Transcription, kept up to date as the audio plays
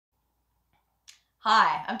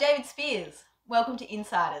Hi, I'm David Speers. Welcome to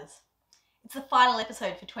Insiders. It's the final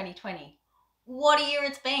episode for 2020. What a year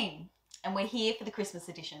it's been, and we're here for the Christmas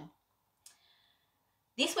edition.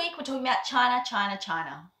 This week we're talking about China.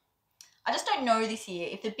 I just don't know this year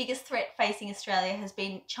if the biggest threat facing Australia has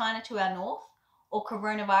been China to our north or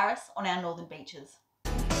coronavirus on our northern beaches.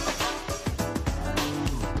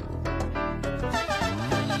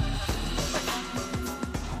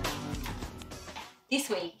 This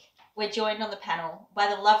week, we're joined on the panel by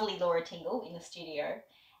the lovely Laura Tingle in the studio,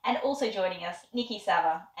 and also joining us, Niki,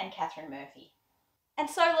 Savva and Kathryn Murphy. And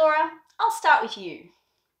so, Laura, I'll start with you.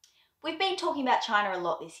 We've been talking about China a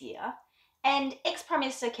lot this year, and ex-Prime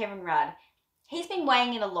Minister Kevin Rudd, he's been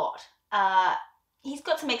weighing in a lot. He's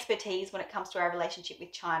got some expertise when it comes to our relationship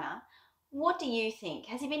with China. What do you think?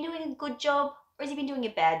 Has he been doing a good job, or has he been doing a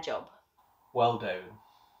bad job? Well, David,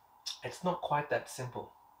 it's not quite that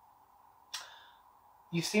simple.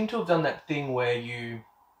 You seem to have done that thing where you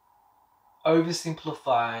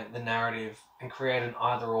oversimplify the narrative and create an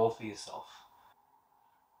either-or for yourself.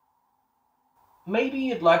 Maybe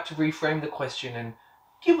you'd like to reframe the question and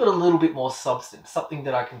give it a little bit more substance, something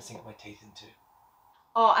that I can sink my teeth into.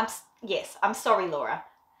 Oh, I'm sorry, Laura.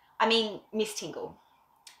 I mean, Miss Tingle.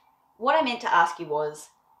 What I meant to ask you was,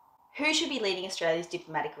 who should be leading Australia's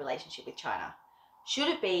diplomatic relationship with China? Should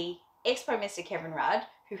it be ex-Prime Minister Kevin Rudd,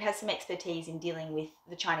 who has some expertise in dealing with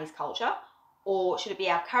the Chinese culture, or should it be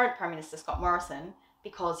our current Prime Minister Scott Morrison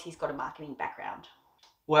because he's got a marketing background?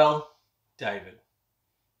 Well, David,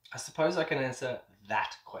 I suppose I can answer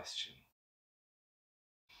that question.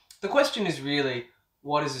 The question is really,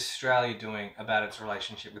 what is Australia doing about its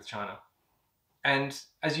relationship with China? And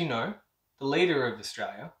as you know, the leader of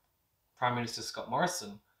Australia, Prime Minister Scott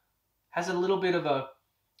Morrison, has a little bit of a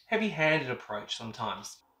heavy-handed approach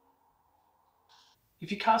sometimes. If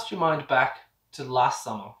you cast your mind back to last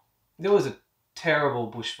summer, there was a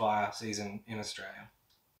terrible bushfire season in Australia.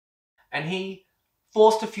 And he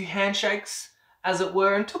forced a few handshakes, as it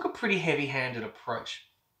were, and took a pretty heavy-handed approach.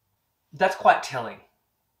 That's quite telling,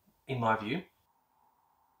 in my view.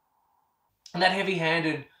 And that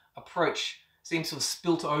heavy-handed approach seems to have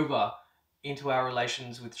spilt over into our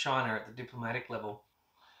relations with China at the diplomatic level.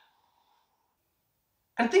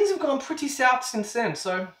 And things have gone pretty south since then,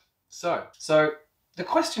 so the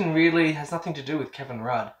question really has nothing to do with Kevin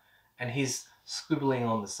Rudd and his scribbling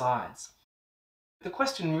on the sides. The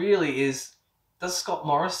question really is, does Scott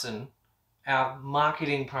Morrison, our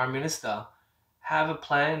marketing Prime Minister, have a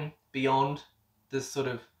plan beyond this sort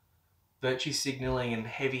of virtue signalling and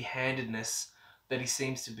heavy-handedness that he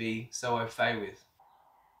seems to be so au fait with?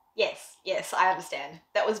 Yes, I understand.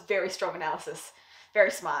 That was very strong analysis.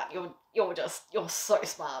 Very smart. You're so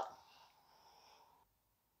smart.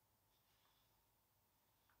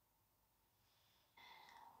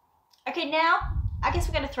 Okay, now I guess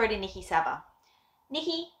we're going to throw to Niki Savva.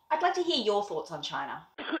 Niki, I'd like to hear your thoughts on China.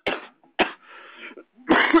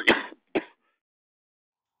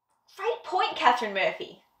 Great point, Kathryn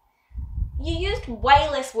Murphy. You used way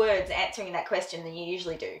less words answering that question than you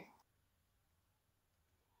usually do.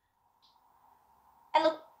 And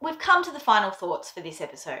look, we've come to the final thoughts for this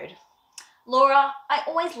episode. Laura, I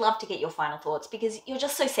always love to get your final thoughts because you're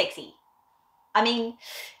just so sexy. I mean,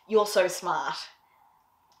 you're so smart.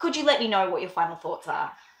 Could you let me know what your final thoughts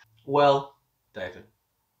are? Well, David,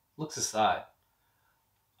 looks aside,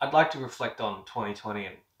 I'd like to reflect on 2020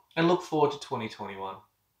 and look forward to 2021.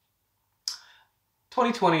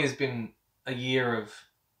 2020 has been a year of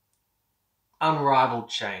unrivaled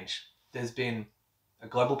change. There's been a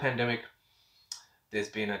global pandemic, there's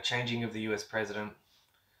been a changing of the US president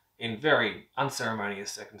in very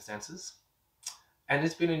unceremonious circumstances, and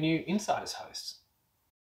there's been a new Insiders host.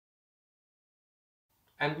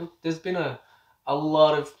 And look, there's been a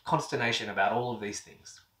lot of consternation about all of these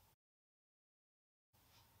things.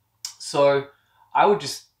 So I would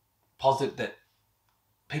just posit that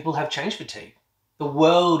people have change fatigue. The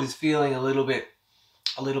world is feeling a little bit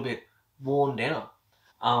worn down.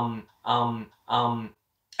 And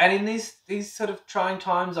in these sort of trying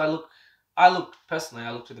times, I look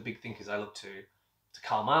to the big thinkers. I look to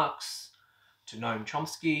Karl Marx, to Noam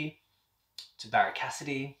Chomsky, to Barry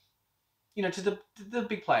Cassidy, to the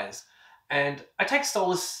big players. And I take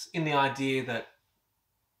solace in the idea that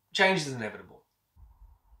change is inevitable.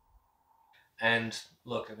 And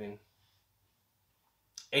look, I mean,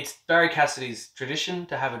 it's Barry Cassidy's tradition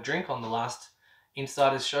to have a drink on the last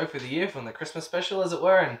Insiders show for the year, from the Christmas special, as it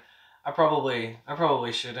were, and I probably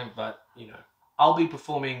shouldn't, but I'll be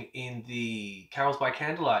performing in the Carols by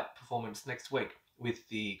Candlelight performance next week with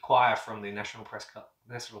the choir from the National Press Club.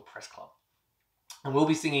 And we'll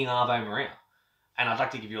be singing Ave Maria. And I'd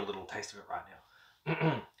like to give you a little taste of it right now. Ave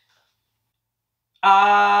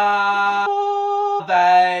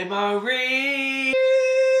Maria.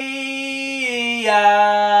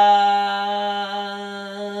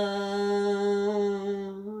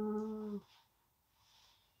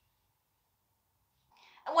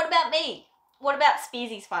 And what about me? What about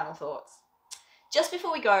Spearsy's final thoughts? Just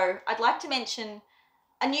before we go, I'd like to mention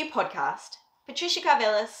a new podcast. Patricia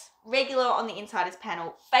Carvelis, regular on the Insiders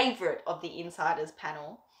panel, favourite of the Insiders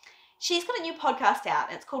panel. She's got a new podcast out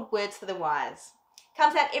and it's called Words for the Wise.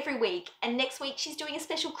 Comes out every week, and next week she's doing a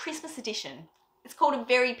special Christmas edition. It's called A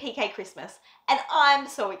Very PK Christmas, and I'm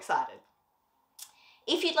so excited.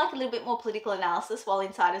 If you'd like a little bit more political analysis while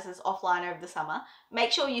Insiders is offline over the summer,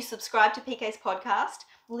 make sure you subscribe to PK's podcast,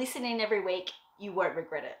 listen in every week, you won't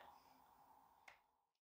regret it.